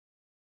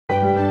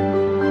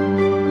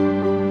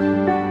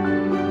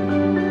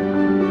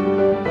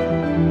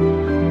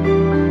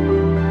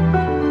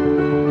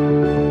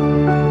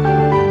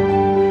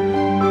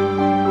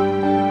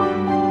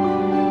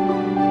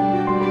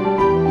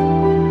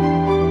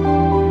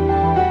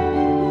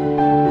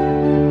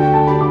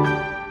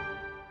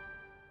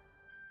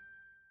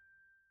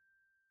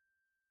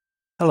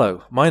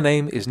Hello, my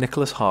name is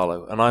Nicholas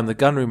Harlow and I'm the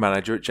Gunroom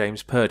Manager at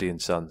James Purdey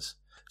 & Sons.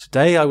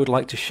 Today I would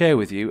like to share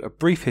with you a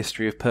brief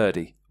history of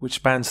Purdey, which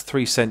spans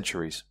 3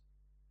 centuries.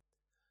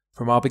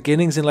 From our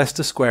beginnings in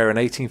Leicester Square in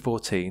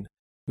 1814,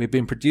 we have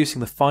been producing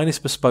the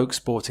finest bespoke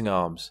sporting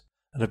arms,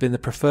 and have been the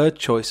preferred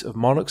choice of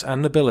monarchs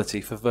and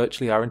nobility for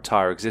virtually our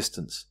entire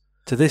existence.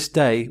 To this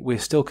day, we are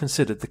still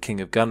considered the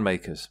king of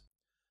gunmakers.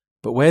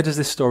 But where does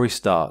this story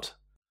start?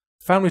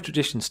 Family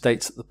tradition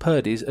states that the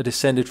Purdeys are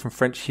descended from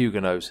French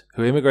Huguenots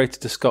who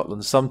immigrated to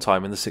Scotland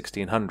sometime in the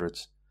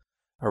 1600s.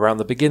 Around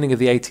the beginning of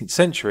the 18th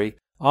century,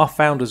 our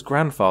founder's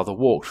grandfather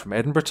walked from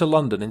Edinburgh to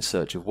London in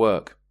search of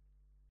work.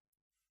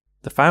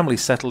 The family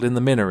settled in the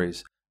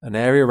Minories, an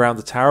area around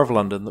the Tower of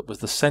London that was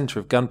the centre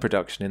of gun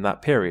production in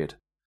that period.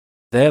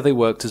 There they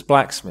worked as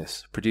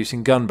blacksmiths,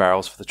 producing gun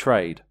barrels for the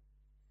trade.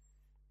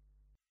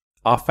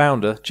 Our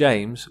founder,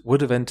 James,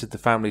 would have entered the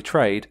family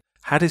trade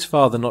had his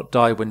father not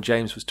died when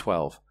James was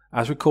 12,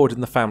 as recorded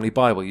in the family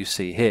Bible you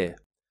see here.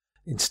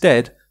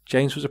 Instead,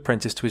 James was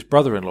apprenticed to his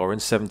brother-in-law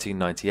in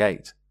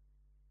 1798.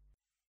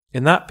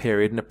 In that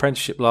period, an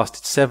apprenticeship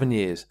lasted 7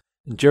 years,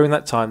 and during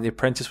that time the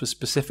apprentice was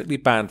specifically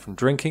banned from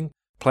drinking,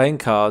 playing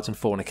cards and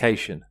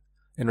fornication.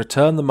 In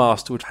return, the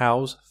master would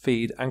house,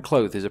 feed and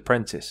clothe his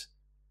apprentice.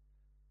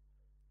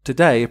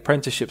 Today,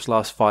 apprenticeships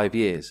last 5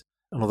 years,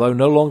 and although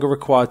no longer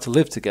required to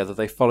live together,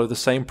 they follow the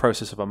same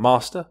process of a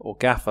master or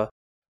gaffer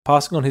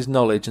passing on his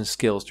knowledge and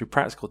skills through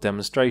practical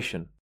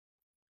demonstration.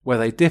 Where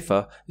they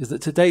differ is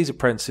that today's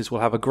apprentices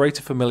will have a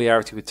greater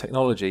familiarity with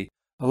technology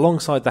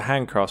alongside the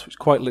handcrafts which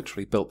quite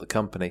literally built the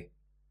company.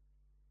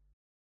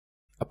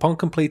 Upon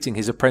completing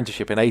his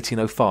apprenticeship in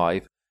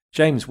 1805,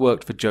 James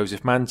worked for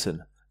Joseph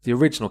Manton, the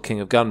original king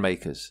of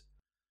gunmakers.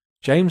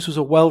 James was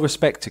a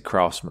well-respected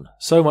craftsman,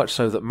 so much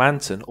so that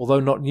Manton, although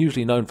not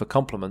usually known for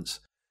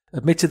compliments,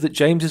 admitted that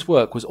James's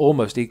work was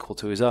almost equal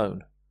to his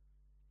own.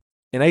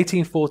 In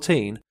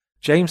 1814,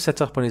 James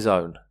set up on his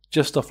own,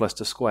 just off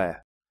Leicester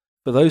Square.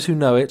 For those who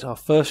know it, our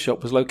first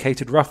shop was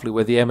located roughly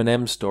where the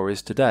M&M store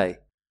is today.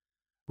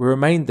 We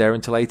remained there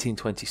until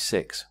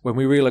 1826, when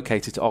we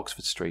relocated to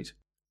Oxford Street.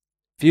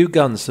 Few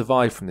guns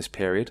survive from this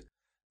period.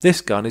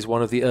 This gun is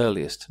one of the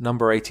earliest,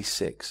 number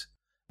 86.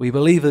 We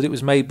believe that it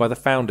was made by the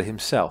founder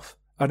himself,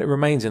 and it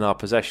remains in our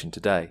possession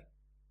today.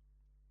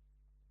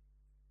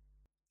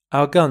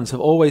 Our guns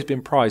have always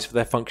been prized for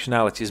their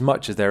functionality as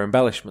much as their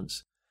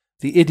embellishments.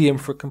 The idiom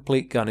for a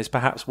complete gun is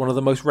perhaps one of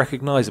the most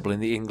recognisable in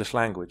the English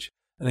language,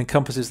 and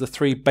encompasses the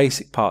 3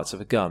 basic parts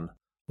of a gun: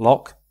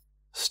 lock,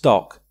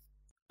 stock,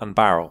 and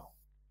barrel.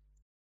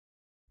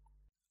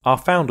 Our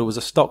founder was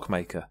a stock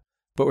maker,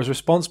 but was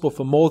responsible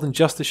for more than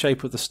just the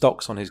shape of the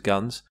stocks on his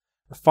guns,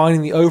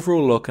 refining the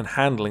overall look and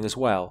handling as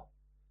well.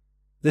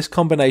 This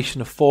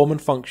combination of form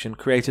and function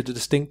created a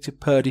distinctive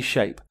Purdey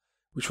shape,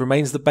 which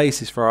remains the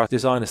basis for our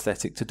design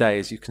aesthetic today,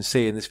 as you can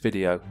see in this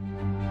video.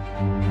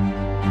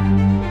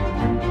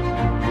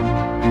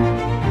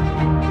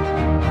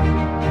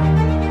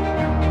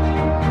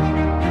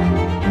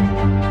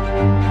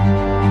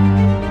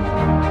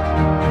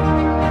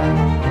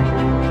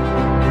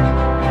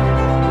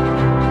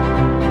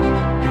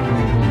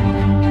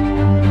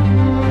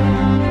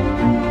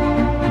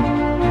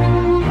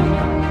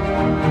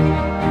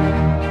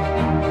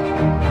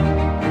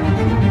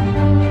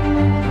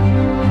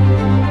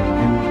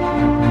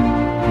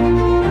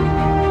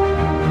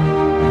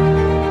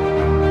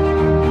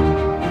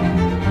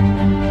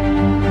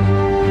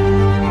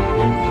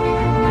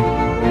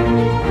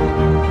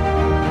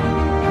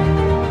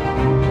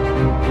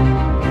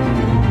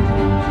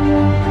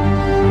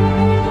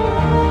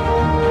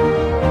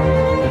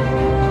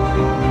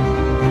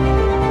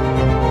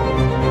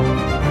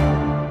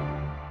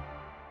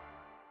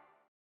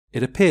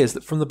 It appears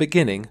that from the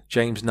beginning,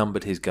 James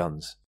numbered his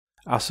guns.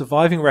 Our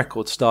surviving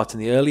records start in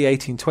the early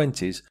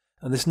 1820s,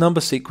 and this number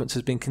sequence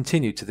has been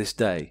continued to this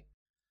day.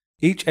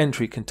 Each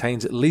entry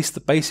contains at least the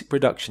basic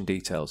production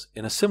details,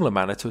 in a similar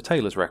manner to a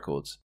tailor's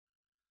records.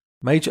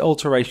 Major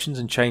alterations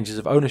and changes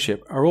of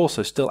ownership are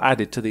also still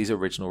added to these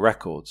original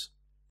records.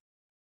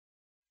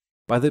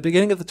 By the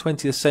beginning of the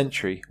 20th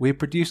century, we had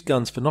produced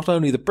guns for not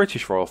only the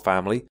British royal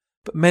family,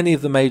 but many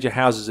of the major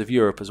houses of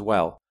Europe as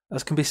well,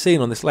 as can be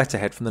seen on this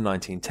letterhead from the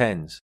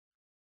 1910s.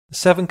 The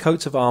 7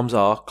 coats of arms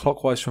are,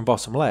 clockwise from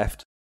bottom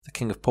left, the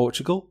King of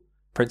Portugal,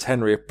 Prince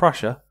Henry of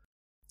Prussia,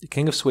 the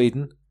King of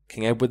Sweden,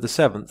 King Edward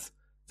VII,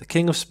 the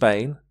King of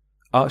Spain,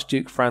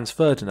 Archduke Franz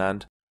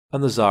Ferdinand,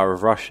 and the Tsar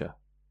of Russia.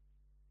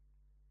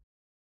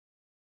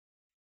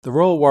 The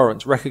royal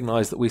warrants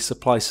recognise that we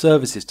supply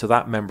services to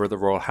that member of the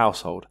royal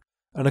household,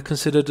 and are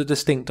considered a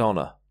distinct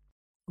honour.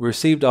 We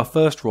received our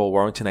first royal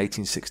warrant in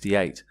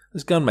 1868,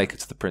 as gunmaker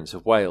to the Prince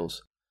of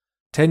Wales.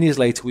 10 years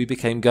later we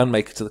became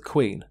gunmaker to the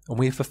Queen, and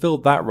we have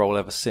fulfilled that role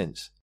ever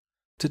since.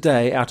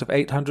 Today, out of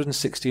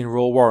 816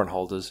 royal warrant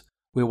holders,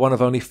 we are one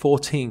of only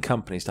 14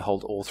 companies to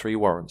hold all 3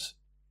 warrants.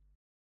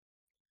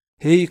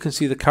 Here you can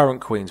see the current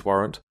Queen's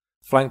warrant,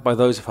 flanked by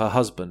those of her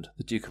husband,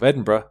 the Duke of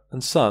Edinburgh,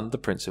 and son, the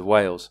Prince of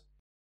Wales.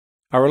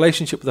 Our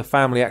relationship with the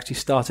family actually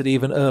started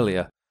even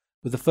earlier,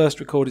 with the first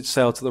recorded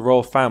sale to the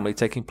royal family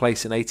taking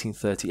place in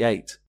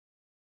 1838.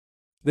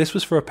 This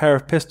was for a pair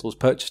of pistols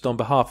purchased on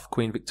behalf of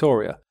Queen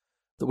Victoria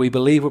that we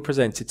believe were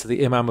presented to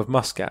the Imam of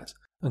Muscat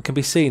and can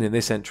be seen in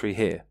this entry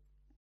here.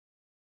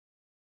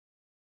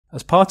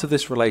 As part of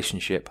this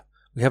relationship,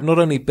 we have not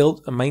only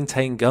built and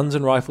maintained guns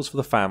and rifles for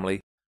the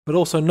family, but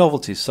also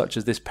novelties such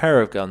as this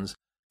pair of guns,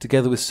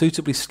 together with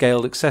suitably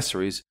scaled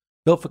accessories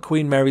built for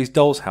Queen Mary's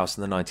doll's house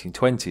in the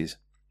 1920s.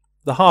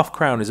 The half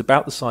crown is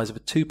about the size of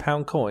a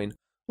 £2 coin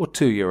or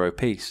 €2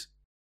 piece.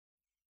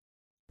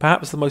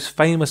 Perhaps the most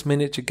famous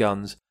miniature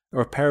guns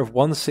are a pair of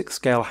 1/6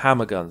 scale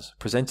hammer guns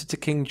presented to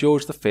King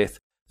George V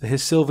for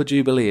his Silver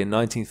Jubilee in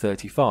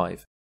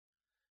 1935.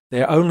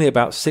 They are only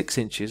about 6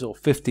 inches or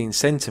 15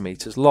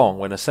 centimetres long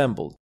when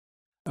assembled,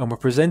 and were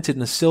presented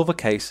in a silver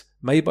case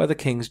made by the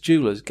King's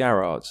jewellers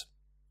Garrard's.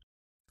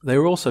 They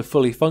were also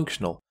fully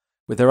functional,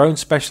 with their own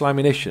special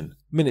ammunition,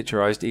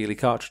 miniaturised Ely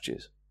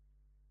cartridges.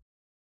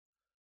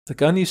 The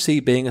gun you see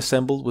being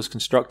assembled was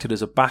constructed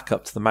as a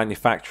backup to the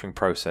manufacturing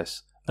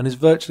process, and is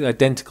virtually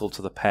identical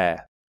to the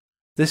pair.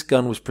 This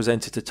gun was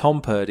presented to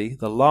Tom Purdey,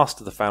 the last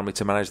of the family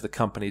to manage the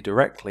company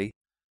directly,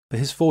 for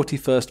his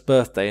 41st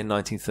birthday in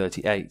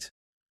 1938.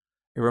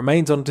 It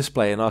remains on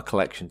display in our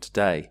collection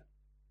today.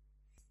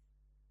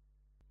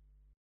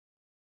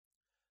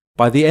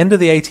 By the end of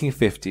the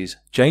 1850s,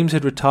 James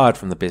had retired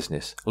from the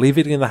business,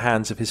 leaving it in the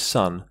hands of his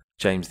son,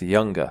 James the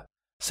Younger,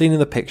 seen in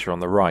the picture on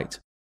the right.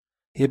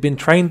 He had been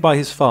trained by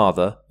his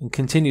father and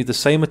continued the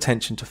same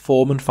attention to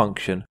form and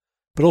function,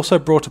 but also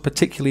brought a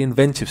particularly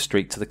inventive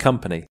streak to the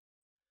company.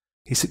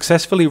 He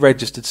successfully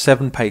registered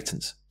 7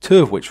 patents,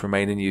 2 of which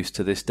remain in use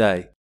to this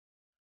day.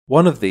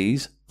 One of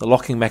these, the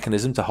locking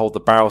mechanism to hold the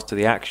barrels to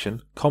the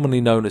action,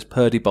 commonly known as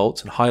Purdey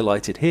bolts and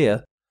highlighted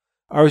here,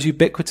 are as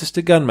ubiquitous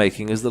to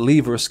gunmaking as the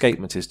lever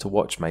escapement is to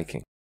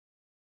watchmaking.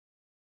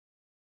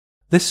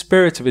 This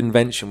spirit of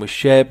invention was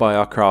shared by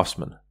our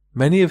craftsmen,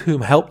 many of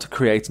whom helped to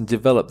create and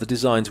develop the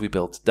designs we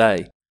build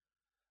today.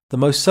 The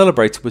most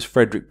celebrated was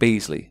Frederick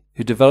Beasley,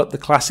 who developed the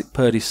classic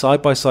Purdey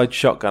side-by-side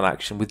shotgun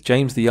action with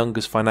James the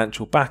Younger's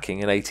financial backing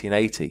in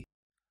 1880.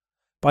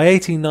 By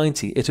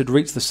 1890 it had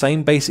reached the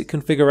same basic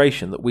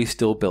configuration that we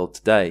still build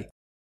today.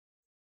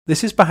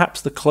 This is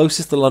perhaps the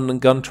closest the London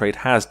gun trade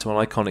has to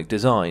an iconic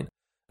design,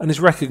 and is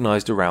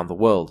recognised around the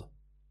world.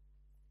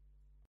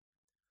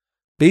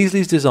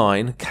 Beasley's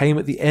design came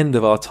at the end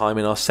of our time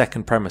in our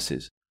second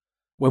premises.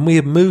 When we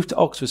had moved to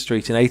Oxford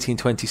Street in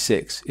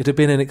 1826, it had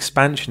been an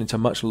expansion into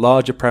much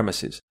larger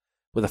premises,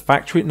 with a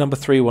factory at number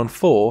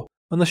 314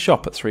 and the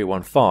shop at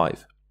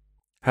 315.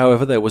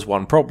 However, there was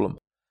one problem.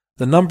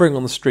 The numbering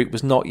on the street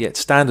was not yet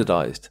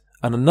standardised,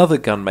 and another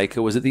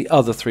gunmaker was at the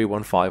other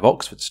 315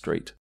 Oxford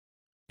Street.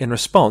 In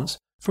response,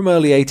 from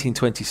early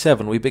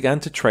 1827 we began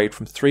to trade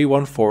from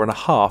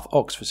 314½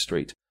 Oxford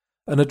Street,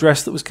 an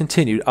address that was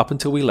continued up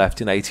until we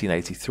left in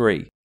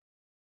 1883.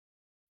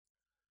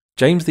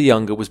 James the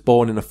Younger was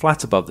born in a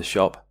flat above the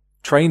shop,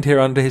 trained here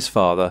under his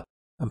father,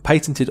 and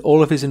patented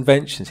all of his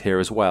inventions here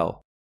as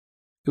well.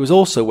 It was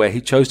also where he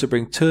chose to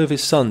bring 2 of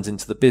his sons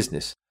into the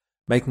business,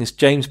 making us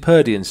James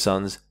Purdey and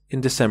Sons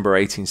in December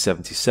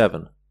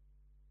 1877.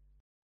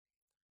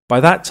 By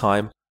that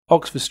time,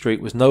 Oxford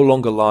Street was no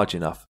longer large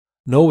enough,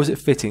 nor was it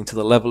fitting to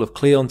the level of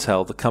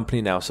clientele the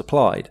company now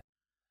supplied.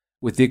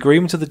 With the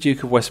agreement of the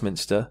Duke of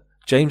Westminster,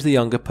 James the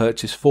Younger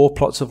purchased 4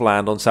 plots of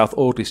land on South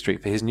Audley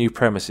Street for his new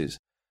premises,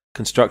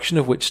 construction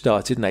of which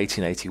started in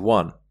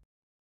 1881.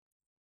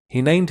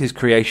 He named his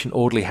creation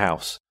Audley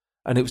House,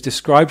 and it was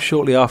described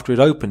shortly after it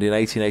opened in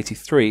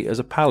 1883 as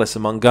a palace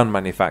among gun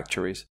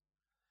manufactories.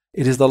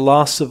 It is the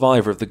last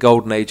survivor of the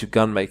golden age of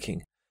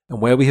gunmaking,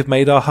 and where we have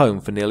made our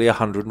home for nearly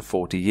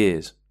 140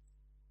 years.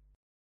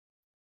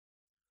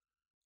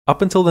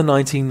 Up until the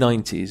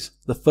 1990s,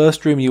 the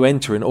first room you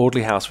enter in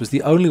Audley House was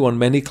the only one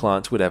many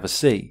clients would ever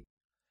see.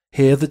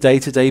 Here the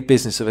day-to-day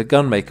business of a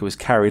gunmaker was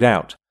carried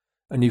out,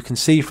 and you can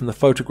see from the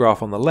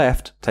photograph on the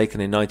left, taken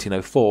in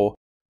 1904,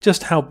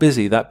 just how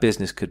busy that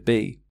business could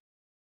be.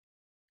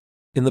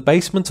 In the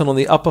basement and on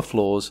the upper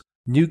floors,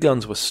 new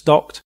guns were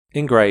stocked,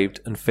 engraved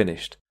and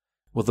finished,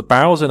 with the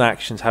barrels and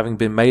actions having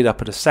been made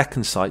up at a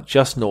second site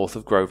just north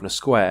of Grosvenor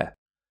Square.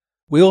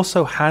 We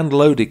also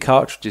hand-loaded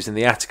cartridges in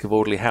the attic of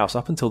Audley House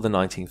up until the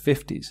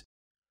 1950s.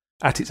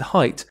 At its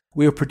height,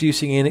 we were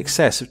producing in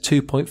excess of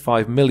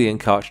 2.5 million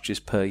cartridges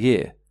per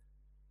year.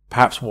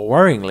 Perhaps more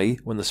worryingly,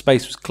 when the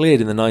space was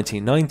cleared in the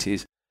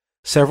 1990s,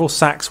 several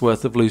sacks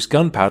worth of loose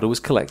gunpowder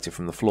was collected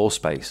from the floor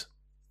space.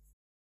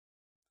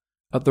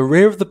 At the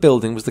rear of the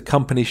building was the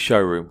company's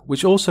showroom,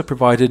 which also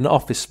provided an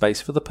office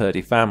space for the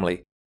Purdey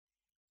family.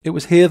 It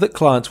was here that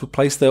clients would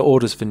place their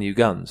orders for new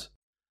guns.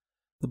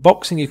 The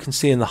boxing you can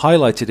see in the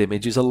highlighted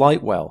image is a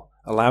light well,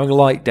 allowing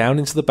light down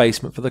into the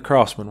basement for the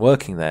craftsmen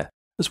working there,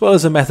 as well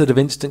as a method of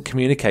instant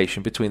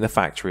communication between the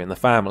factory and the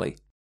family.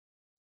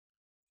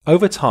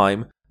 Over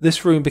time,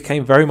 this room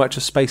became very much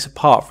a space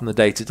apart from the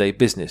day-to-day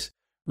business,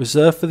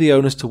 reserved for the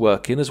owners to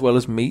work in as well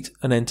as meet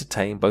and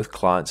entertain both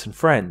clients and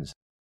friends.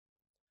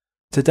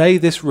 Today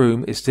this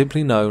room is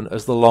simply known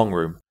as the Long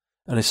Room,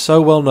 and is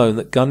so well known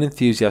that gun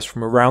enthusiasts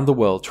from around the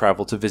world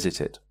travel to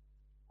visit it.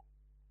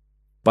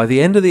 By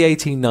the end of the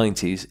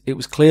 1890s, it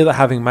was clear that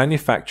having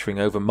manufacturing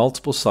over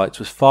multiple sites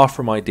was far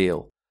from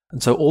ideal,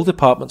 and so all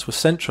departments were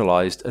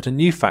centralised at a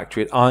new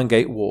factory at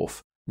Irongate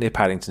Wharf, near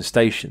Paddington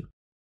Station.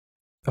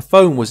 A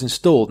phone was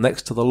installed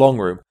next to the long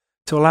room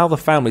to allow the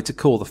family to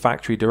call the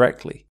factory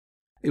directly.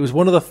 It was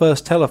one of the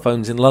first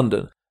telephones in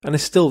London and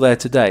is still there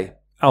today,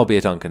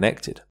 albeit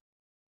unconnected.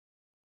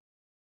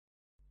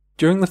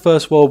 During the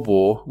First World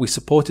War, we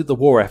supported the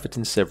war effort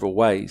in several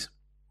ways.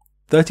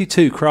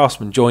 32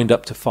 craftsmen joined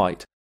up to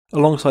fight,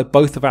 alongside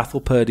both of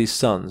Athol Purdey's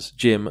sons,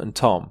 Jim and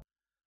Tom.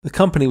 The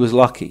company was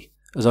lucky,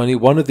 as only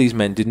one of these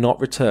men did not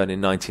return in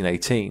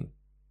 1918.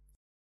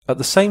 At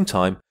the same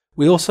time,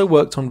 we also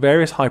worked on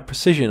various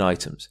high-precision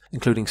items,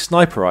 including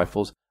sniper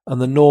rifles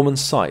and the Norman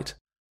sight,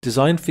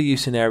 designed for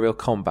use in aerial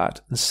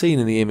combat and seen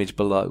in the image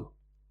below.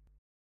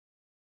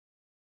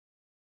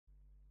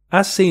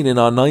 As seen in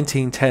our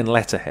 1910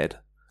 letterhead,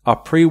 our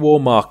pre-war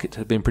market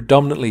had been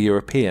predominantly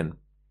European.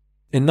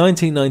 In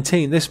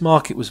 1919, this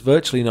market was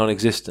virtually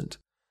non-existent,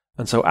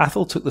 and so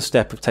Athol took the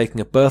step of taking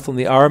a berth on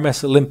the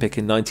RMS Olympic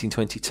in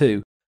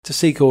 1922 to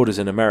seek orders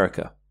in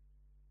America.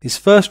 His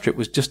first trip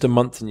was just a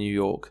month in New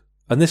York,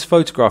 and this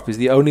photograph is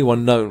the only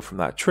one known from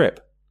that trip.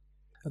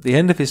 At the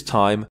end of his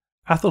time,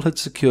 Athol had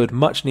secured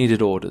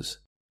much-needed orders.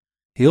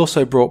 He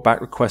also brought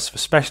back requests for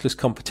specialist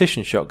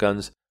competition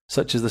shotguns,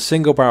 such as the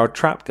single-barreled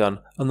trap gun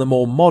and the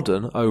more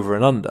modern over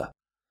and under.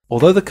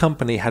 Although the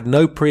company had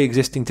no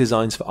pre-existing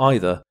designs for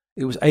either,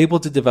 it was able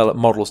to develop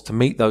models to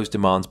meet those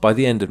demands by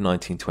the end of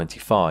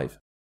 1925.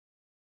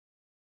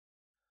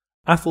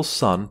 Athol's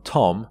son,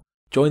 Tom,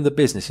 joined the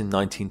business in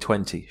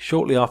 1920,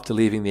 shortly after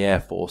leaving the Air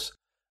Force,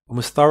 and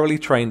was thoroughly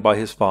trained by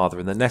his father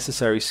in the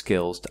necessary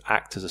skills to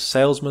act as a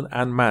salesman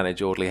and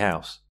manage Audley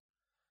House.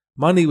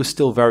 Money was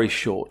still very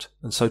short,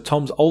 and so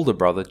Tom's older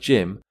brother,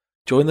 Jim,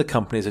 joined the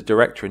company as a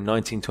director in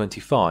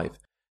 1925,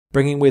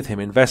 bringing with him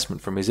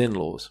investment from his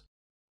in-laws.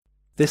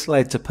 This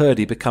led to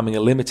Purdey becoming a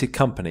limited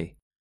company,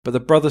 but the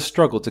brothers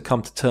struggled to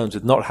come to terms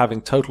with not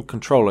having total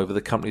control over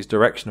the company's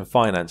direction and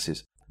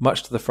finances,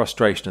 much to the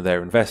frustration of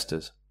their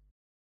investors.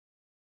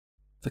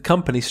 The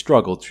company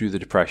struggled through the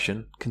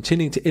Depression,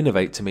 continuing to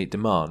innovate to meet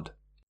demand.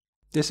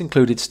 This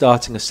included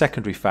starting a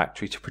secondary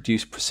factory to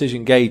produce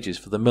precision gauges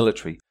for the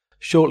military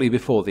shortly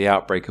before the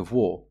outbreak of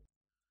war.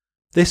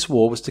 This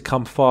war was to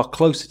come far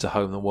closer to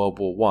home than World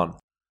War I.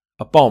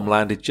 A bomb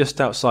landed just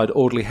outside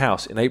Audley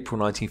House in April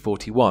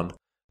 1941,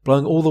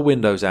 blowing all the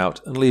windows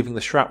out and leaving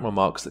the shrapnel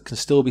marks that can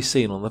still be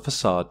seen on the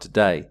facade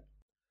today.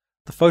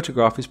 The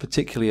photograph is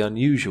particularly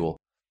unusual,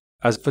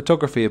 as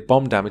photography of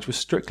bomb damage was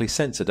strictly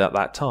censored at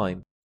that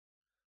time.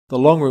 The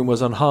long room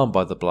was unharmed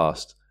by the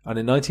blast, and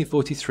in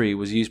 1943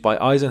 was used by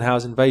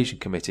Eisenhower's invasion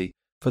committee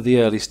for the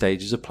early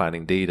stages of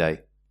planning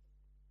D-Day.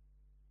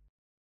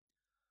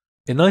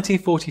 In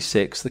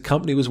 1946, the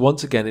company was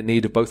once again in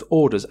need of both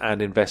orders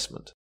and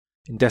investment.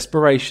 In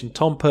desperation,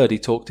 Tom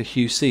Purdey talked to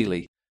Hugh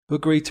Seeley, who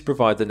agreed to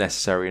provide the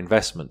necessary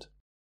investment.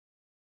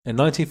 In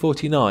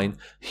 1949,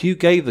 Hugh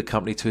gave the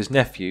company to his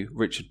nephew,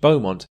 Richard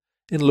Beaumont,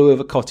 in lieu of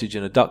a cottage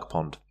and a duck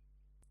pond.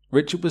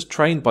 Richard was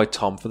trained by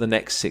Tom for the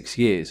next 6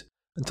 years,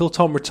 until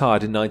Tom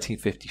retired in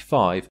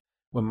 1955,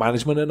 when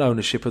management and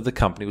ownership of the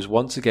company was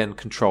once again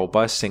controlled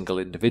by a single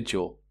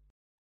individual.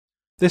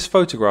 This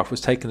photograph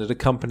was taken at a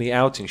company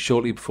outing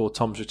shortly before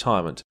Tom's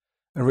retirement,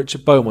 and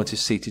Richard Beaumont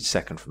is seated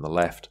second from the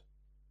left.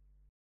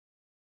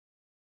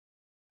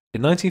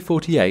 In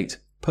 1948,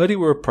 Purdey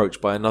were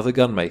approached by another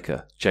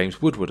gunmaker,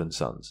 James Woodward &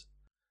 Sons.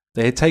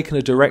 They had taken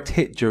a direct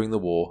hit during the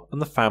war, and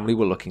the family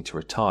were looking to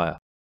retire.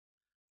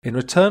 In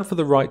return for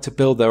the right to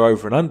build their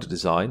over and under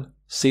design,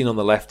 seen on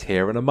the left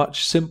here, and a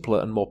much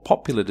simpler and more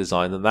popular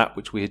design than that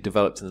which we had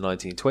developed in the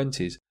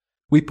 1920s,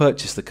 we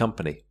purchased the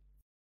company.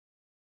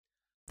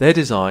 Their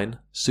design,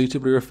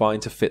 suitably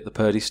refined to fit the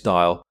Purdey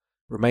style,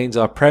 remains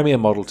our premier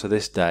model to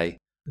this day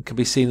and can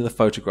be seen in the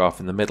photograph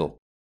in the middle.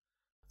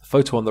 The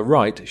photo on the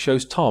right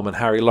shows Tom and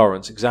Harry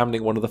Lawrence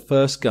examining one of the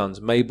first guns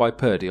made by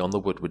Purdey on the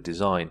Woodward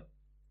design.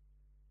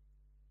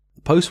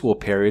 The post-war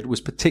period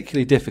was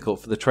particularly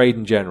difficult for the trade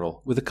in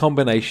general, with a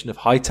combination of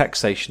high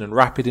taxation and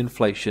rapid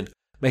inflation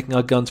making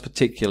our guns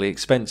particularly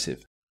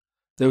expensive.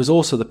 There was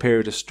also the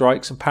period of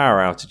strikes and power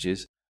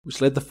outages,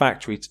 which led the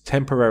factory to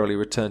temporarily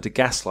return to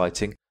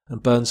gaslighting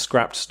and burn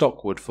scrapped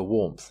stockwood for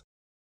warmth.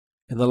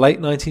 In the late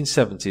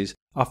 1970s,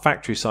 our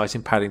factory site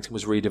in Paddington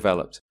was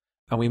redeveloped,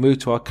 and we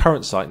moved to our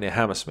current site near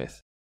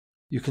Hammersmith.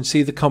 You can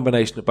see the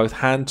combination of both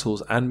hand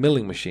tools and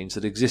milling machines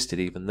that existed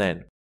even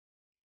then.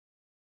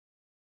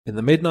 In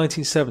the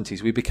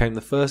mid-1970s, we became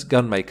the first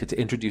gunmaker to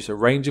introduce a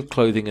range of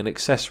clothing and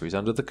accessories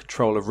under the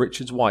control of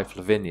Richard's wife,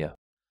 Lavinia.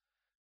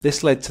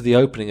 This led to the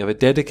opening of a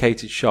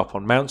dedicated shop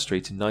on Mount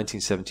Street in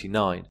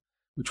 1979,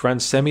 which ran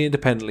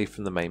semi-independently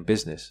from the main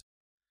business.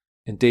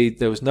 Indeed,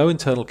 there was no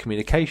internal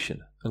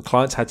communication, and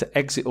clients had to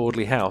exit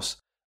Audley House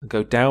and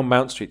go down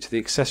Mount Street to the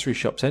accessory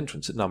shop's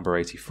entrance at number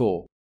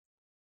 84.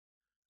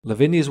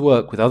 Lavinia's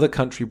work with other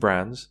country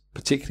brands,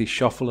 particularly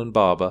Schoffel and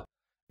Barber,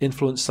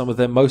 influenced some of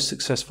their most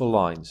successful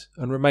lines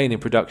and remain in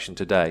production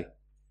today.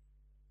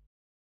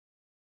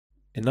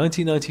 In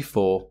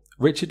 1994,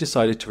 Richard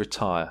decided to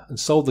retire and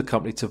sold the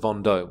company to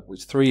Vendôme,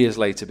 which 3 years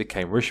later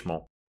became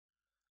Richemont.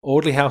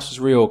 Audley House was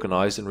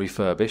reorganised and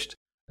refurbished,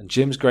 and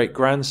Jim's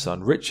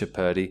great-grandson, Richard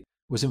Purdey,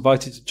 was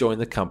invited to join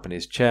the company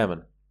as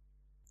chairman.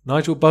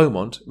 Nigel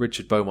Beaumont,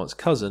 Richard Beaumont's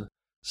cousin,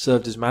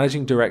 served as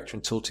managing director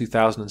until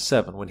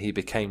 2007 when he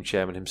became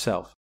chairman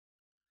himself.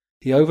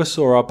 He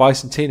oversaw our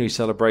bicentenary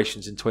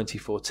celebrations in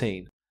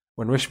 2014,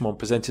 when Richemont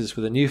presented us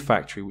with a new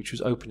factory which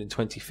was opened in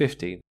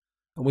 2015,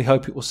 and we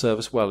hope it will serve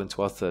us well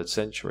into our 3rd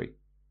century.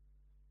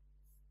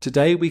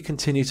 Today we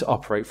continue to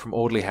operate from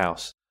Audley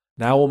House,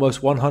 now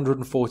almost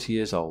 140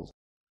 years old.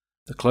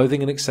 The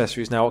clothing and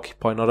accessories now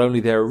occupy not only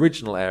their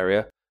original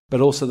area,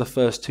 but also the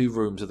first 2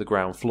 rooms of the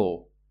ground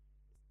floor.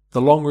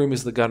 The long room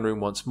is the gun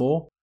room once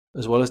more,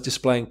 as well as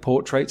displaying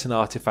portraits and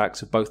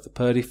artefacts of both the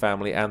Purdey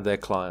family and their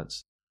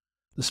clients.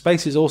 The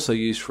space is also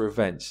used for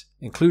events,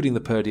 including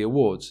the Purdey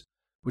Awards,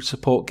 which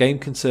support game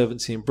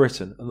conservancy in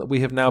Britain and that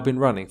we have now been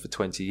running for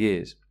 20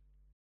 years.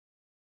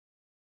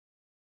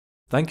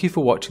 Thank you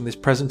for watching this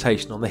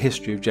presentation on the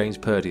history of James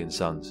Purdey &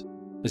 Sons.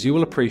 As you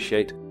will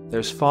appreciate, there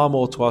is far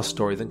more to our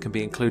story than can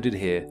be included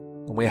here,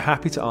 and we are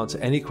happy to answer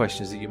any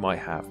questions that you might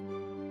have.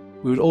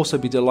 We would also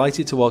be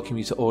delighted to welcome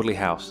you to Audley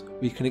House,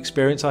 where you can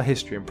experience our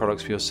history and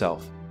products for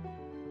yourself.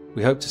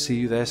 We hope to see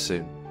you there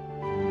soon.